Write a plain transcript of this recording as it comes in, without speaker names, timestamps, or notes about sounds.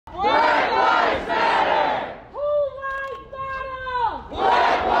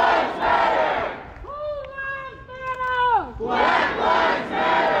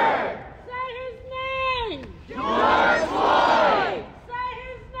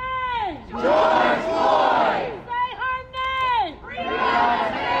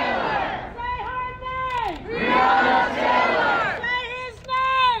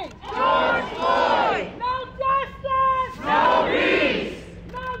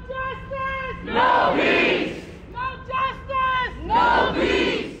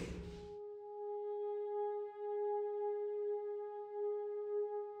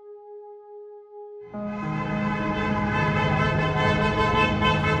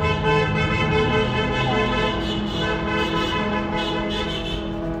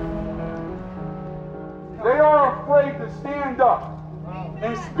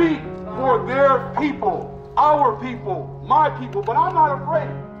people, but I'm not afraid.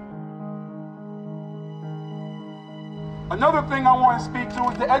 Another thing I want to speak to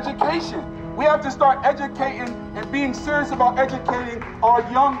is the education. We have to start educating and being serious about educating our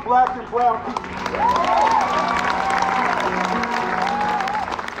young black and brown people.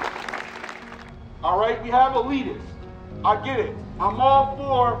 All right, we have elitists. I get it. I'm all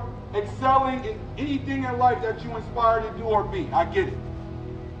for excelling in anything in life that you inspire to do or be. I get it.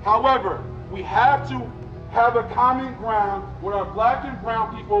 However, we have to have a common ground with our black and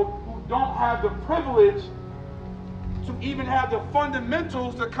brown people who don't have the privilege to even have the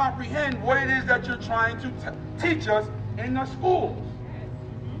fundamentals to comprehend what it is that you're trying to teach us in the schools.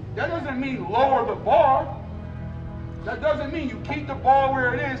 That doesn't mean lower the bar. That doesn't mean you keep the bar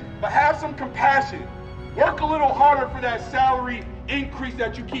where it is, but have some compassion. Work a little harder for that salary increase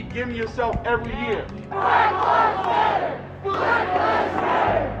that you keep giving yourself every year. Black Lives Matter! Black Lives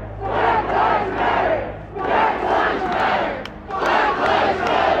Matter! Black Lives Matter! Black Lives Matter! Black Lives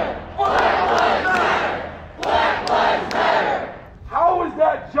Matter! Black Lives Matter! Black Lives Matter! How is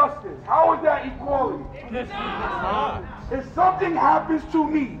that justice? How is that equality? It's not. If something happens to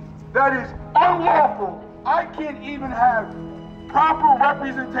me that is unlawful, I can't even have proper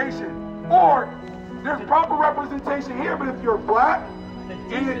representation. Or there's proper representation here, but if you're black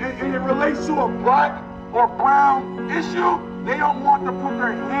and it relates to a black or brown issue, they don't want to put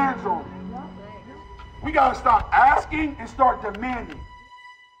their hands on it. We gotta stop asking and start demanding.